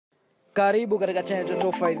Karibu katika channel ya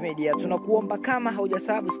Top 5 Media. Tunakuomba kama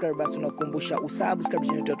haujasubscribe basi tunakukumbusha usubscribe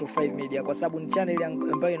channel ya Top 5 Media kwa sababu ni channel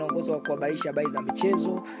ambayo inaongozwa kwa kuhabarisha habari za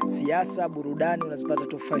michezo, siasa, burudani unazipata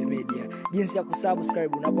Top 5 Media. Jinsi ya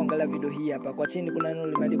kusubscribe unapoangalia video hii hapa. Kwa chini kuna neno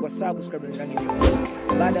limeandikwa subscribe na rangi nyekundu.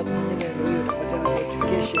 Baada ya kubonyeza neno hilo utafuatana na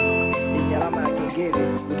notification yenye alama ya kengele,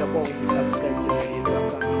 utakuwa umesubscribe channel yetu.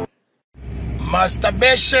 Asante.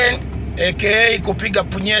 Masturbation aka kupiga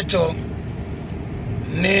punyeto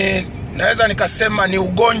naweza nikasema ni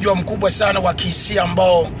ugonjwa mkubwa sana wa kihisia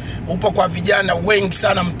ambao upo kwa vijana wengi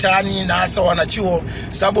sana mtaani na hasa wanachuo,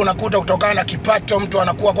 sababu unakuta kutokana na kipato mtu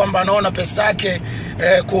anakuwa kwamba anaona pesa yake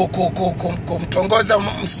kumtongoza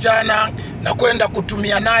msichana na kwenda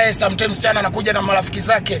kutumia naye. Sometimes msichana anakuja na marafiki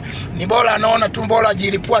zake, ni bora anaona tu bora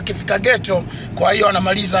ajilipua akifika ghetto, kwa hiyo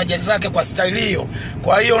anamaliza haja zake kwa style hiyo.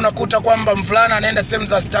 Kwa hiyo unakuta kwamba mvulana anaenda sehemu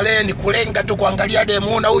za starehe ni kulenga tu kuangalia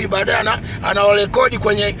demu na huyu baadaye anawarekodi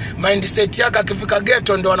kwenye mindset yake, akifika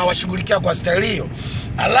ghetto ndio anawashughulikia kwa style hiyo.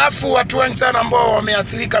 Alafu watu wengi sana ambao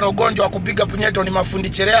wameathirika na ugonjwa wa kupiga punyeto ni mafundi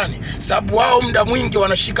cherehani, sababu wao muda mwingi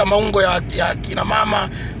wanashika maungo ya kina mama,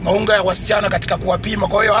 maungo ya wasichana katika kuwapima.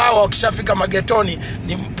 Kwa hiyo hao wakishafika magetoni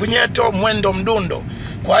ni punyeto mwendo mdundo.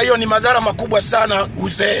 Kwa hiyo ni madhara makubwa sana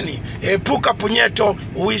uzeeni. Epuka punyeto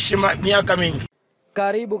uishi miaka mingi.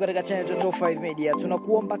 Karibu katika channel ya Top 5 Media.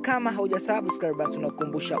 Tunakuomba kama haujasubscribe basi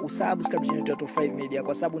tunakukumbusha usubscribe channel ya Top 5 Media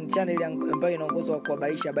kwa sababu ni channel ambayo inaongozwa kwa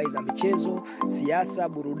kuhabarisha habari za michezo, siasa,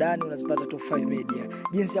 burudani unazipata Top 5 Media.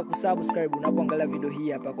 Jinsi ya kusubscribe unapoangalia video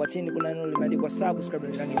hii hapa. Kwa chini kuna neno limeandikwa subscribe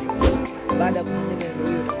na rangi nyekundu. Baada ya kubonyeza neno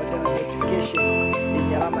hilo utafuatana na notification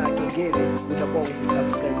yenye alama ya kengele, utakuwa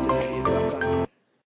umesubscribe channel yetu. Asante.